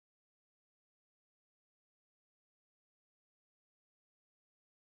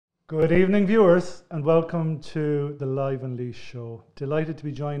Good evening, viewers, and welcome to the Live and Laois show. Delighted to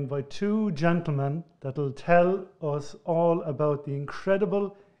be joined by two gentlemen that will tell us all about the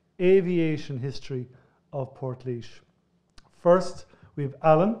incredible aviation history of Portlaoise. First, we have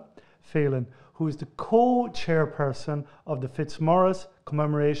Alan Phelan, who is the co-chairperson of the Fitzmaurice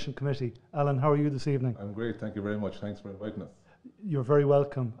Commemoration Committee. Alan, how are you this evening? I'm great, thank you very much. Thanks for inviting us. You're very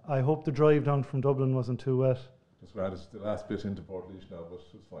welcome. I hope the drive down from Dublin wasn't too wet. Just glad it's the last bit into Portlaoise now, but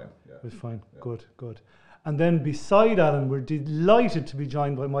it was fine. Yeah. It was fine. Yeah. Good, good. And then beside Alan, we're delighted to be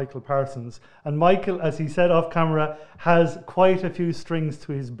joined by Michael Parsons. And Michael, as he said off camera, has quite a few strings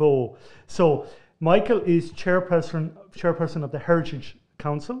to his bow. So Michael is chairperson of the Heritage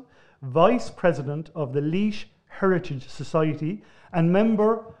Council, vice president of the Laois Heritage Society, and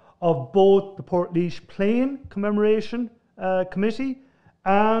member of both the Portlaoise Plane Commemoration Committee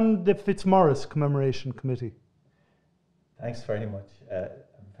and the Fitzmaurice Commemoration Committee. Thanks very much. I'm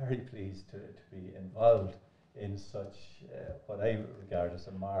very pleased to be involved in such what I regard as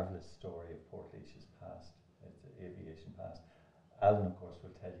a marvellous story of Portlaoise's past, its aviation past. Alan, of course,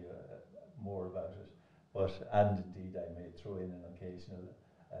 will tell you more about it, and indeed I may throw in an occasional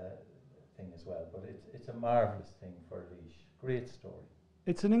thing as well. But it's a marvellous thing for Laois. Great story.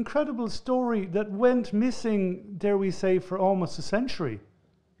 It's an incredible story that went missing, dare we say, for almost a century.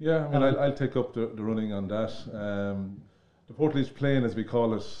 Yeah, I mean, I'll take up the running on that. The Portlaoise Plane, as we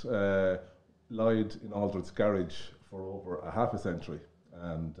call it, lied in Aldritt's garage for over a half a century,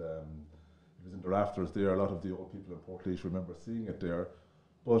 and it was in the rafters there. A lot of the old people in Portlaoise remember seeing it there.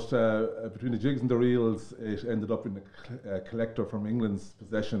 But between the jigs and the reels, it ended up in a collector from England's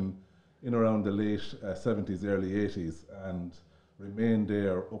possession in around the late 70s, early 80s, and remained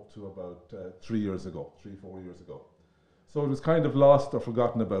there up to about 3 years ago, 3-4 years ago. So it was kind of lost or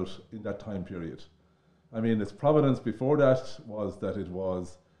forgotten about in that time period. I mean, its provenance before that was that it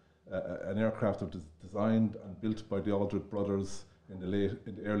was an aircraft that was designed and built by the Aldritt brothers in the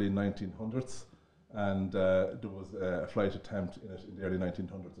early 1900s, and there was a flight attempt in it in the early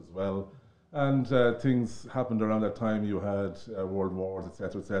 1900s as well. And things happened around that time. You had world wars,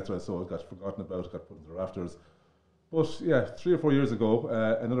 etc., so it got forgotten about, got put into the rafters. But yeah, 3 or 4 years ago,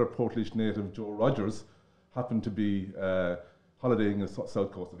 another Portlaoise native, Joe Rogers, happened to be holidaying in the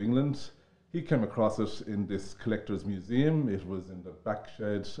south coast of England. He came across it in this collector's museum. It was in the back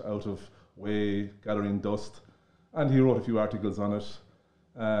shed, out of way, gathering dust, and he wrote a few articles on it.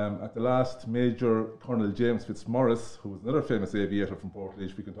 At the last major Colonel James Fitzmaurice, who was another famous aviator from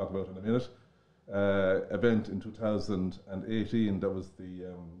Portlaoise, we can talk about in a minute, event in 2018, that was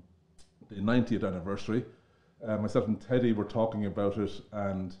the 90th anniversary. Myself and Teddy were talking about it,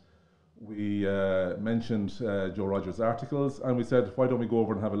 and we mentioned Joe Rogers' articles, and we said, why don't we go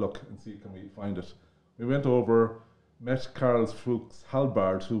over and have a look and see can we find it. We went over, met Carl Fuchs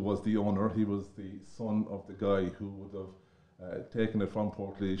Halbard, who was the owner. He was the son of the guy who would have taken it from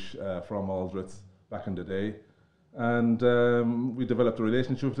Portlaoise, from Aldritts back in the day. And we developed a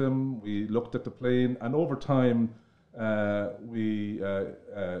relationship with him. We looked at the plane, and over time we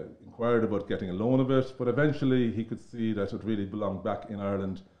inquired about getting a loan of it, but eventually he could see that it really belonged back in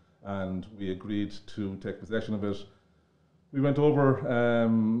Ireland, and we agreed to take possession of it. We went over,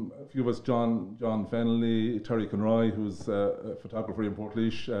 a few of us, John Fennelly, Terry Conroy, who's a photographer in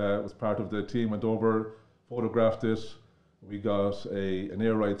Portlaoise, was part of the team, went over, photographed it. We got an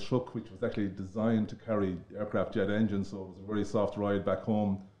air ride truck, which was actually designed to carry aircraft jet engines, so it was a very soft ride back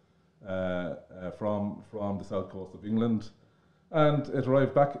home from the south coast of England. And it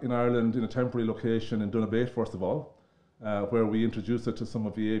arrived back in Ireland in a temporary location in Donabate, first of all, where we introduced it to some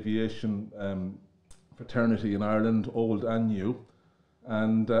of the aviation fraternity in Ireland, old and new.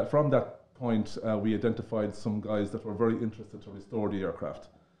 And from that point, we identified some guys that were very interested to restore the aircraft.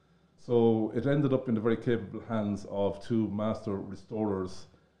 So it ended up in the very capable hands of two master restorers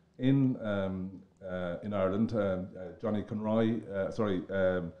in Ireland, Johnny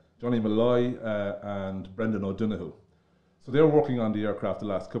Malloy and Brendan O'Donoghue. So they were working on the aircraft the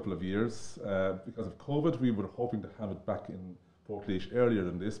last couple of years. Because of COVID, we were hoping to have it back in Portlaoise earlier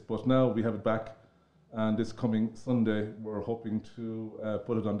than this, but now we have it back, and this coming Sunday we're hoping to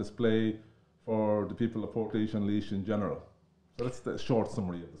put it on display for the people of Portlaoise and Laois in general. So that's the short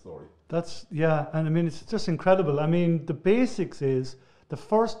summary of the story. Yeah, and I mean, it's just incredible. I mean, the basics is the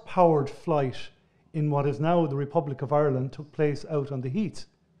first powered flight in what is now the Republic of Ireland took place out on the heath.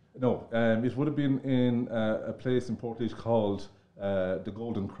 No, it would have been in a place in Portlaoise called the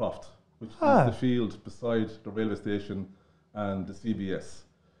Golden Croft, which is the field beside the railway station and the CBS.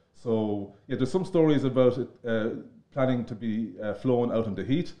 So, yeah, there's some stories about it planning to be flown out in the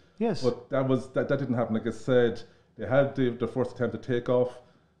heat. Yes. But that didn't happen. Like I said, they had the first attempt to take off,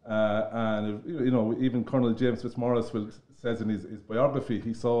 And you know, even Colonel James Fitzmaurice says in his biography,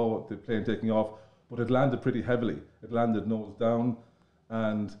 he saw the plane taking off, but it landed pretty heavily. It landed nose down.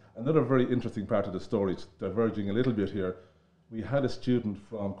 And another very interesting part of the story, diverging a little bit here, we had a student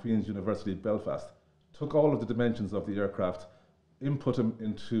from Queen's University Belfast, took all of the dimensions of the aircraft, input them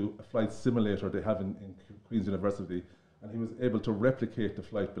into a flight simulator they have in Queen's University, and he was able to replicate the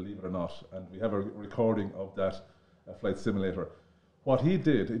flight, believe it or not. And we have a recording of that flight simulator. What he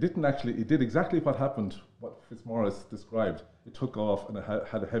did, he did exactly what happened, what Fitzmaurice described. It took off and it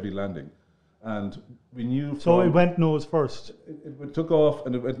had a heavy landing. And we knew. So it went nose first. It took off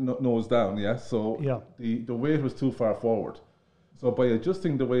and it went nose down, yeah. So yeah. The weight was too far forward. So by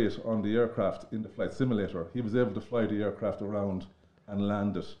adjusting the weight on the aircraft in the flight simulator, he was able to fly the aircraft around and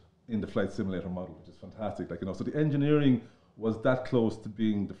land it in the flight simulator model, which is fantastic. Like, you know, so the engineering was that close to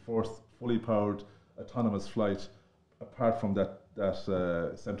being the first fully powered autonomous flight, apart from that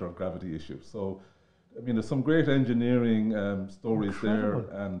center of gravity issue. So, I mean, there's some great engineering stories there,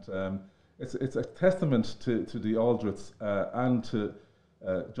 and it's a testament to the Aldritts and to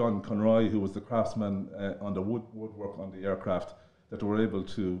John Conroy, who was the craftsman on the woodwork on the aircraft, that they were able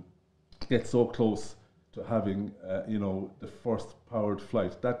to get so close to having, you know, the first powered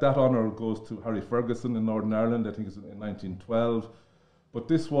flight. That honour goes to Harry Ferguson in Northern Ireland, I think it was in 1912. But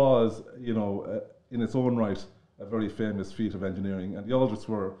this was, you know, in its own right, a very famous feat of engineering. And the Aldritts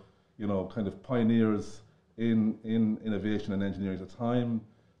were, you know, kind of pioneers in innovation and engineering at the time.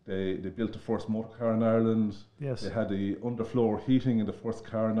 They built the first motor car in Ireland. Yes. They had the underfloor heating in the first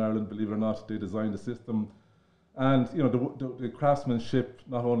car in Ireland, believe it or not. They designed the system. And, you know, the craftsmanship,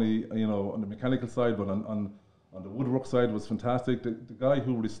 not only, you know, on the mechanical side, but on the woodwork side was fantastic. The guy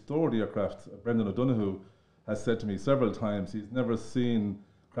who restored the aircraft, Brendan O'Donoghue, has said to me several times he's never seen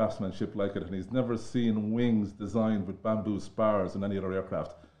craftsmanship like it, and he's never seen wings designed with bamboo spars in any other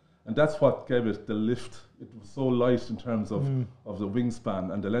aircraft. And that's what gave it the lift. It was so light in terms of the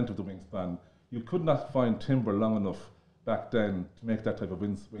wingspan and the length of the wingspan. You could not find timber long enough back then to make that type of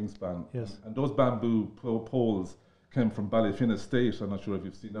wingspan. Yes. And those bamboo poles came from Ballyfin Estate. I'm not sure if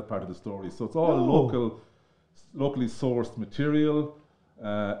you've seen that part of the story. So it's all locally sourced material,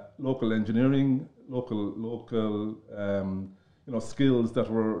 local engineering, local you know, skills that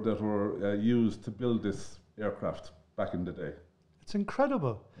were used to build this aircraft back in the day. It's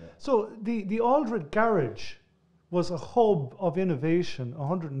incredible. Yeah. So the Aldritt garage was a hub of innovation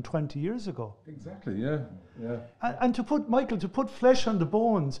 120 years ago. Exactly, yeah. And to put flesh on the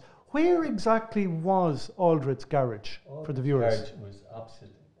bones, where exactly was Aldritt's garage for the viewers? The garage was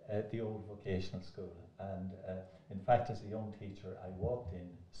opposite the old vocational school, and in fact, as a young teacher, I walked in,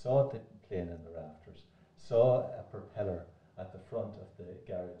 saw the plane in the rafters, saw a propeller at the front of the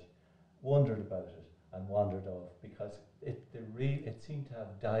garage, wondered about it, and wandered off, because it seemed to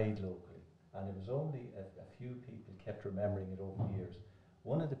have died locally, and it was only a few people kept remembering it over the years.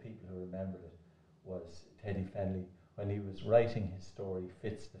 One of the people who remembered it was Teddy Fenley, when he was writing his story,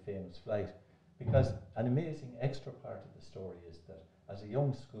 Fitz, the Famous Flight, because an amazing extra part of the story is that as a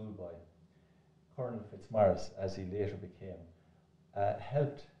young schoolboy, Colonel Fitzmaurice, as he later became,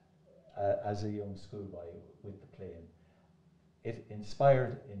 helped as a young schoolboy with the plane. It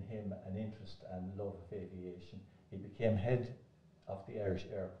inspired in him an interest and love of aviation. He became head of the Irish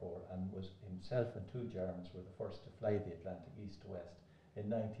Air Corps, and was himself and two Germans were the first to fly the Atlantic east to west in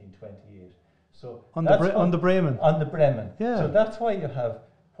 1928. So on the Bremen. On the Bremen. Yeah. So that's why you have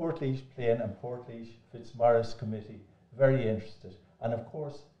Portlaoise Plane and Portlaoise Fitzmaurice Committee very interested. And of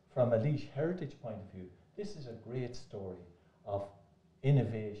course, from a Laois heritage point of view, this is a great story of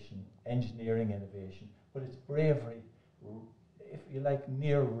innovation, engineering innovation, but it's bravery, if you like,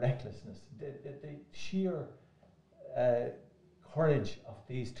 near recklessness, the sheer courage of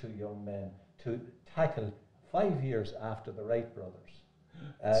these two young men to tackle 5 years after the Wright brothers,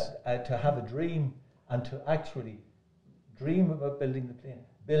 to have a dream and to actually dream about building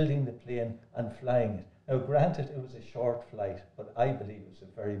the plane and flying it. Now granted, it was a short flight, but I believe it was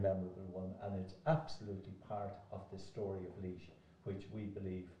a very memorable one, and it's absolutely part of the story of Laois, which we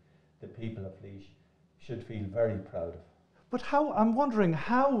believe the people of Laois should feel very proud of. But how, I'm wondering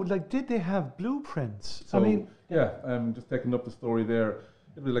how, like, did they have blueprints? So, I mean, yeah, just taking up the story there,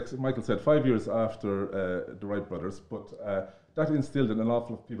 it was like Michael said, 5 years after the Wright brothers, but that instilled in an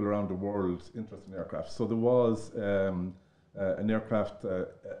awful lot of people around the world interest in aircraft. So there was an aircraft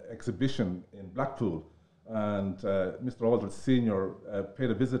exhibition in Blackpool, and Mr. Aldritt Sr.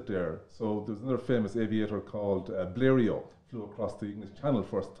 Paid a visit there. So there was another famous aviator called Blériot, flew across the English Channel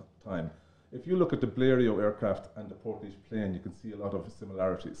first time. If you look at the Blériot aircraft and the Portlaoise Plane, you can see a lot of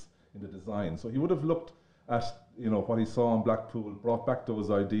similarities in the design. So he would have looked at what he saw in Blackpool, brought back those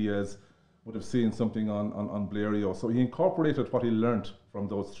ideas, would have seen something on Blériot. So he incorporated what he learnt from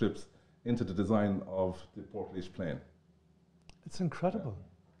those trips into the design of the Portlaoise Plane. It's incredible. Yeah.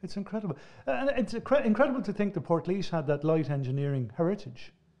 It's incredible. And it's incredible to think that Portlaoise had that light engineering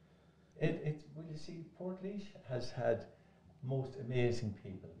heritage. Well, you see, Portlaoise has had most amazing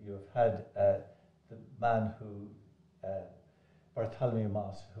people. You have had the man who, Bartholomew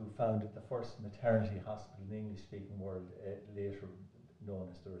Moss, who founded the first maternity hospital in the English-speaking world, later known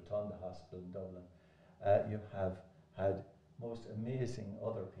as the Rotunda Hospital in Dublin. You have had most amazing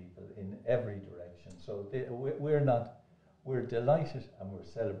other people in every direction. So we're delighted and we're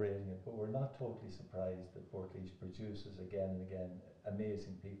celebrating it, but we're not totally surprised that Portlaoise produces again and again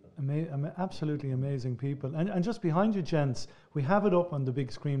amazing people. Absolutely amazing people. And just behind you, gents, we have it up on the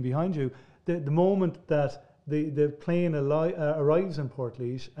big screen behind you, the moment that the plane arrives in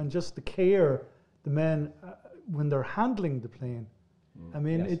Portlaoise, and just the care the men, when they're handling the plane. I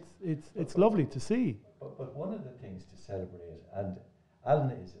mean, yes. It's lovely to see. But one of the things to celebrate, and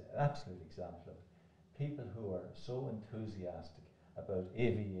Alan is an absolute example of it, people who are so enthusiastic about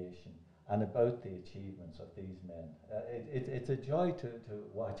aviation and about the achievements of these men. It's a joy to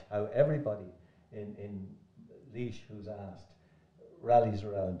watch how everybody in Laois who's asked rallies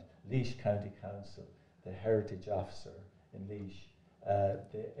around Laois County Council, the Heritage Officer in Laois,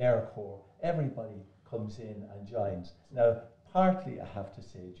 the Air Corps. Everybody comes in and joins. Now, partly, I have to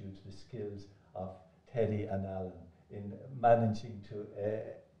say, due to the skills of Teddy and Alan in managing to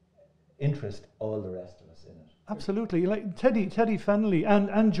interest all the rest of us in it. Absolutely, like Teddy Fennelly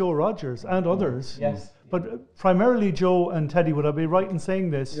and Joe Rogers and others. Yes. But primarily Joe and Teddy, would I be right in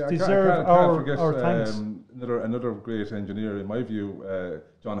saying this, deserve our thanks. Another great engineer, in my view,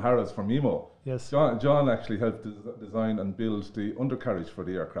 John Harris from EMO. Yes. John actually helped design and build the undercarriage for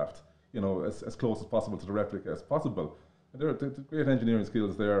the aircraft, as close as possible to the replica as possible. And there are great engineering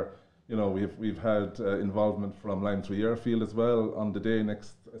skills there. We've had involvement from Lime 3 Airfield as well. On the day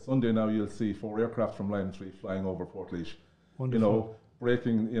next Sunday now, you'll see 4 aircraft from Lime 3 flying over Portlaoise. Wonderful.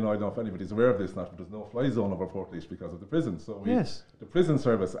 Breaking, I don't know if anybody's aware of this now, but there's no fly zone over Portlaoise because of the prison. So the prison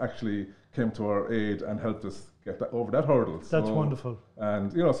service actually came to our aid and helped us get over that hurdle. That's wonderful.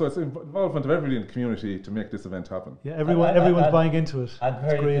 And, so it's involvement of everybody in the community to make this event happen. Yeah, everyone's buying into it. And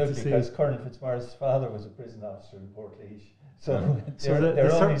very good, because Colonel Fitzmaurice's father was a prison officer in Portlaoise. So,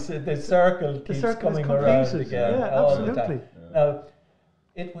 the circle keeps coming around again. Yeah, all absolutely. the time. Yeah. Now,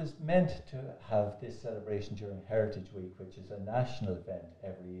 it was meant to have this celebration during Heritage Week, which is a national event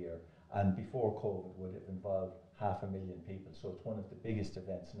every year, and before COVID would have involved 500,000 people. So it's one of the biggest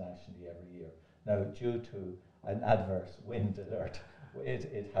events nationally every year. Now, due to an adverse wind alert,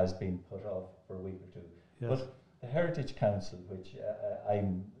 it has been put off for a week or two. Yes. But the Heritage Council, which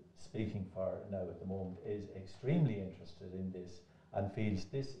I'm speaking for now at the moment, is extremely interested in this and feels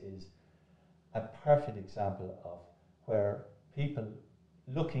this is a perfect example of where people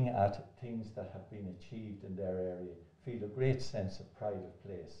looking at things that have been achieved in their area feel a great sense of pride of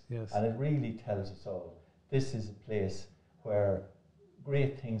place. Yes. And it really tells us all this is a place where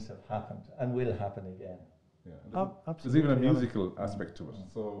great things have happened and will happen again. Yeah, there's even a musical aspect to it.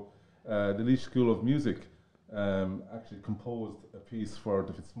 So the Laois School of Music actually composed a piece for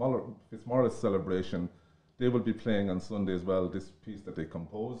the Fitzmaurice celebration. They will be playing on Sunday as well, this piece that they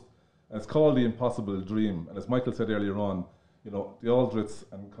composed. And it's called The Impossible Dream. And as Michael said earlier on, the Aldritts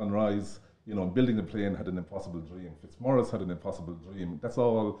and Conroys, building the plane had an impossible dream. Fitzmaurice had an impossible dream. That's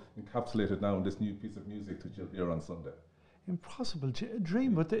all encapsulated now in this new piece of music that you'll hear on Sunday. Impossible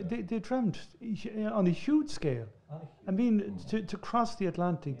dream, but they dreamt on a huge scale. I mean, to cross the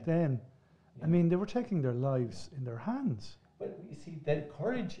Atlantic then, I mean, they were taking their lives in their hands. But you see, the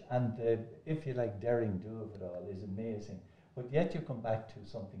courage and the, if you like, daring do of it all is amazing. But yet you come back to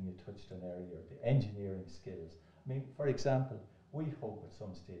something you touched on earlier, the engineering skills. I mean, for example, we hope at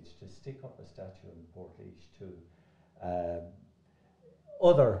some stage to stick up a statue in Portlaoise to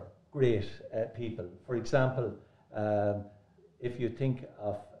other great people. For example, if you think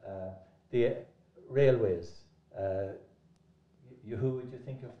of the railways, who would you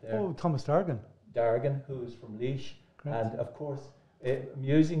think of there? Oh, Thomas Dargan. Dargan, who is from Laois. Great. And of course,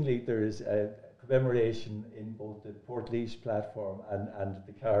 amusingly, there is a commemoration in both the Portlaoise platform and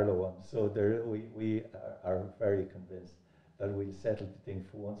the Carlow one. So there, we are very convinced that we'll settle the thing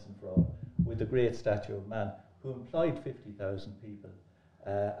for once and for all with the great statue of man who employed 50,000 people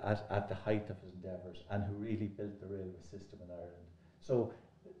at the height of his endeavours and who really built the railway system in Ireland. So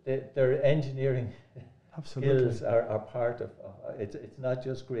their engineering skills are part of it's not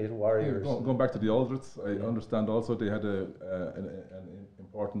just great warriors. Going back to the Aldritts, I understand also they had an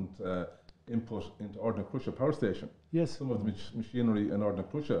important input into Ardnacrusha Power Station. Yes. Some of the machinery in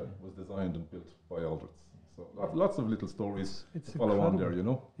Ardnacrusha was designed and built by Aldritts. So lots of little stories to follow on there, you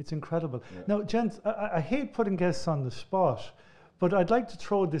know. It's incredible. Yeah. Now, gents, I hate putting guests on the spot, but I'd like to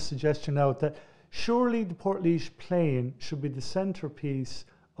throw this suggestion out that surely the Portlaoise Plane should be the centrepiece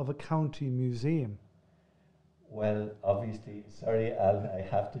of a county museum. Well, obviously, sorry, Alan, I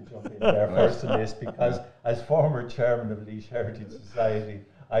have to jump in there first on this, because as former chairman of Laois Heritage Society,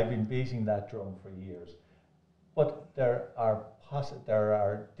 I've been beating that drum for years. But there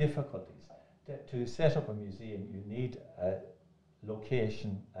are difficulties. To set up a museum, you need a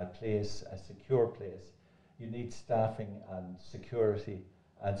location, a place, a secure place. You need staffing and security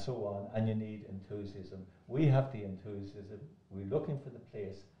and so on, and you need enthusiasm. We have the enthusiasm, we're looking for the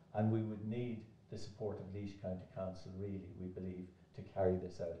place, and we would need the support of Laois County Council, really, we believe, to carry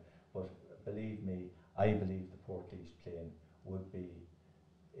this out. But believe me, I believe the Portlaoise Plane would be,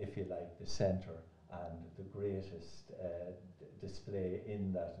 if you like, the centre and the greatest display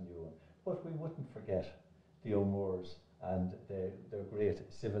in that new one. But we wouldn't forget the O'Moores and their great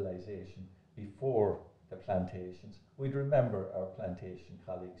civilization before the plantations. We'd remember our plantation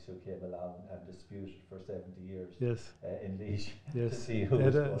colleagues who came along and disputed for 70 years in Laois to see who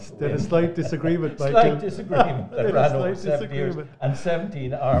was going to win. A slight disagreement, Michael. Slight disagreement that ran over 70 years and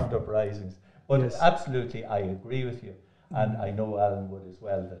 17 armed uprisings. But absolutely, I agree with you. And I know Alan would as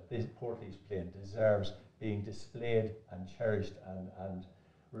well, that this Portlaoise Plane deserves being displayed and cherished and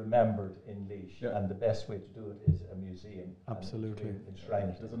remembered in Laois, and the best way to do it is a museum. Absolutely.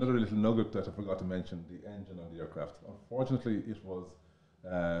 There's another little nugget that I forgot to mention, the engine on the aircraft. Unfortunately, it was,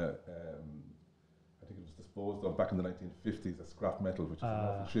 I think it was disposed of back in the 1950s as scrap metal, which is an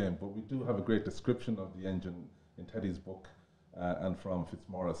awful shame. But we do have a great description of the engine in Teddy's book and from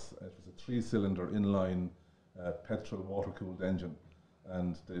Fitzmaurice. It was a 3-cylinder inline petrol water-cooled engine,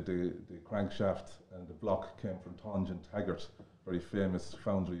 and the crankshaft and the block came from Tonge and Taggart, very famous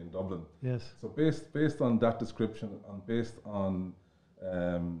foundry in Dublin. Yes. So based on that description and based on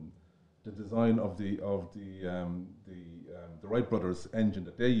the design of the Wright brothers engine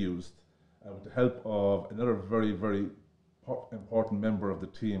that they used, with the help of another very, very important member of the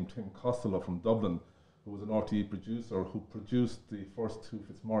team, Tim Costello from Dublin, who was an RTE producer who produced the first 2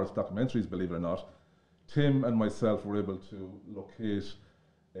 Fitzmaurice documentaries, believe it or not. Tim and myself were able to locate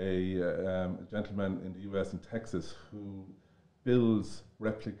a gentleman in the US, in Texas, who builds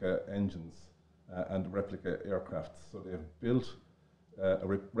replica engines and replica aircraft. So they have built a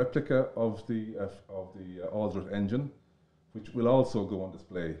replica of the Aldritt engine, which will also go on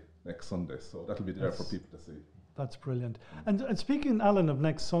display next Sunday. So that'll be there for people to see. That's brilliant. And speaking, Alan, of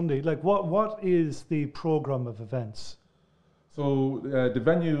next Sunday, like what is the programme of events? So the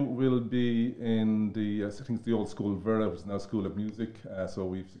venue will be in the, I think it's the old school Vera, which is now School of Music. So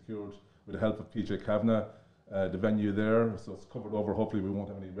we've secured, with the help of PJ Kavanagh, the venue there. So it's covered over. Hopefully we won't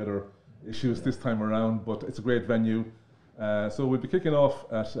have any weather issues this time around, but it's a great venue. So we'll be kicking off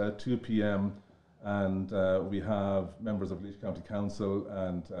at 2 p.m. and we have members of Laois County Council,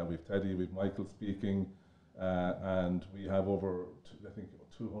 and we've Teddy, we've Michael speaking, and we have over, I think,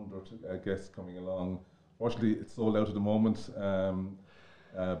 200 guests coming along. Fortunately, it's sold out at the moment,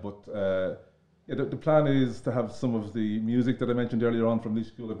 but the plan is to have some of the music that I mentioned earlier on from the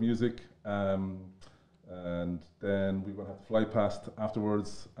School of Music, and then we're going to have the fly past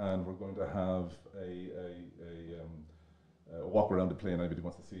afterwards, and we're going to have a walk around the plane. Anybody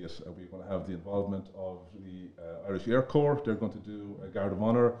wants to see it. We're going to have the involvement of the Irish Air Corps. They're going to do a Guard of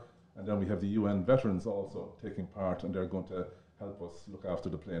Honour, and then we have the UN veterans also taking part, and they're going to help us look after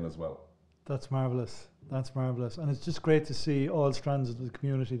the plane as well. That's marvellous. That's marvellous. And it's just great to see all strands of the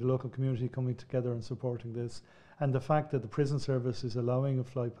community, the local community, coming together and supporting this. And the fact that the prison service is allowing a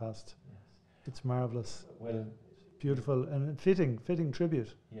fly past. Yes. It's marvellous. Well, beautiful and fitting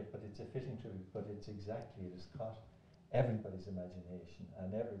tribute. Yeah, but it's a fitting tribute, but it's exactly, it has caught everybody's imagination,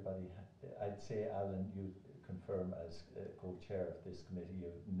 and everybody, I'd say, Alan, you confirm as co-chair of this committee,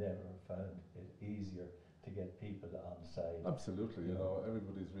 you've never found it easier to get people on side. Absolutely, you know,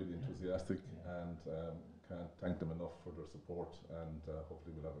 everybody's really enthusiastic, and can't thank them enough for their support, and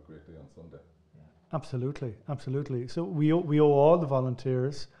hopefully we'll have a great day on Sunday. Yeah. Absolutely, absolutely. So we owe all the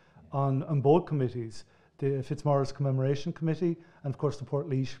volunteers on both committees, the Fitzmaurice Commemoration Committee and of course the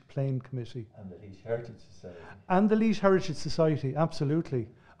Portlaoise Plane Committee. And the Laois Heritage Society. And the Laois Heritage Society, absolutely.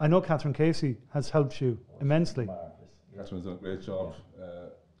 I know Catherine Casey has helped you immensely. Marvellous. Catherine's done a great job.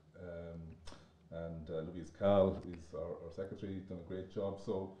 And Louise Cahl is our secretary, done a great job.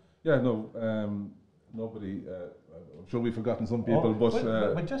 So, nobody, I'm sure we've forgotten some people, but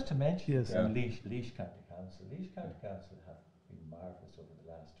just to mention, Laois County Council. Laois County Council have been marvellous over the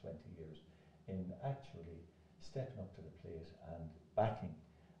last 20 years in actually stepping up to the plate and backing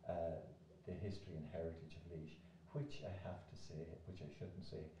the history and heritage of Laois, which I have to say, which I shouldn't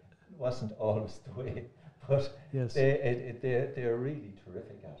say, wasn't always the way, but Yes. they're really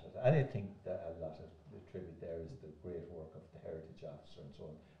terrific at it. And I think that a lot of the tribute there is the great work of the heritage officer and so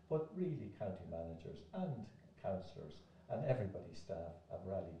on. But really, county managers and councillors and everybody's staff have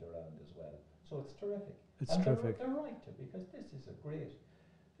rallied around as well. So it's terrific. It's and terrific. They're right to, because this is a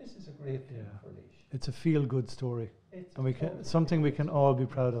great thing for Laois. It's a feel-good story, It's and something we can all be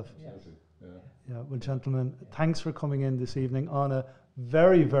proud of. Yes. Yeah. Well, gentlemen, thanks for coming in this evening on a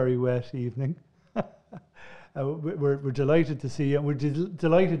very, very wet evening. We're delighted to see you, and we're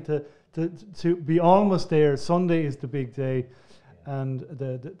delighted to be almost there. Sunday is the big day, and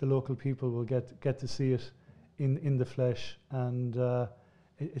the local people will get to see it in the flesh, and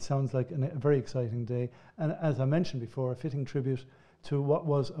it sounds like a very exciting day. And as I mentioned before, a fitting tribute to what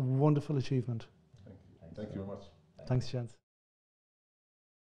was a wonderful achievement. Thank you very much. Thanks, gents.